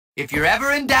If you're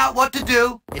ever in doubt what to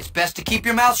do, it's best to keep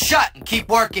your mouth shut and keep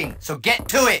working. So get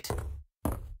to it.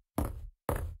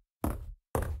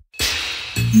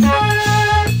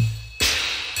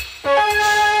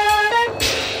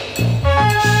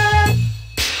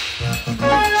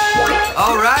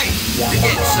 All right, you're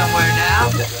getting somewhere now.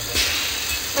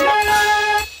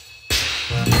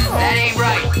 That ain't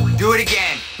right. Do it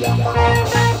again.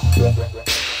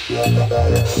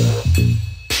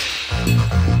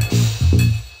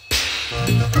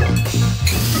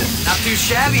 Not too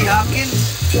shabby,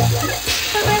 Hopkins.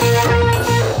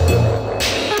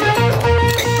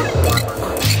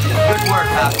 Good work,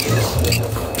 Hopkins.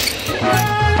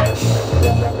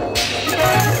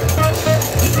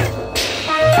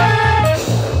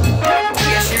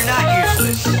 Guess you're not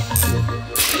useless.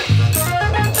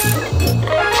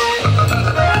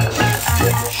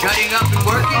 Shutting up and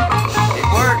working, it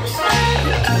works.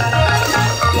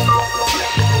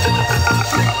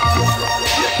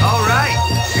 All right,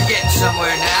 you're getting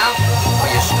somewhere now. Oh,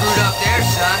 you screwed up there,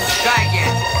 son. Try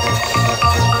again.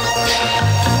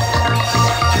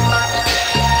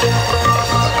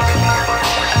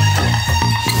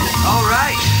 All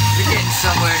right, you're getting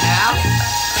somewhere now.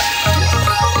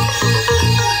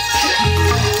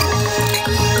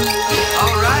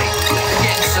 All right, you're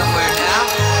getting somewhere now.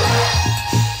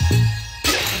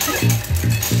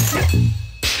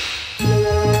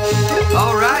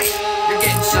 All right, you're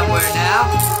getting somewhere now.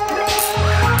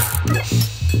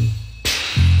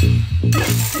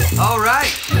 All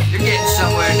right, you're getting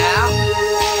somewhere now.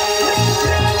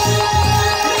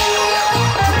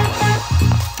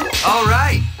 All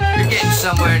right, you're getting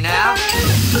somewhere now.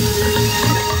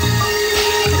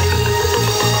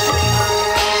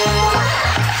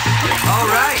 All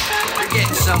right, you're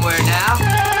getting somewhere now.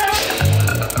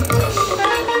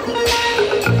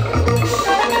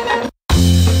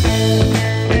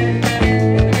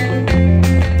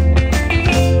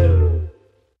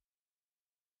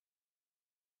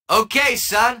 Okay,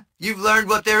 son, you've learned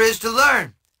what there is to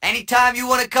learn. Anytime you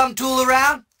want to come tool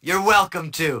around, you're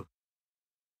welcome to.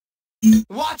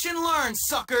 Watch and learn,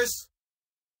 suckers!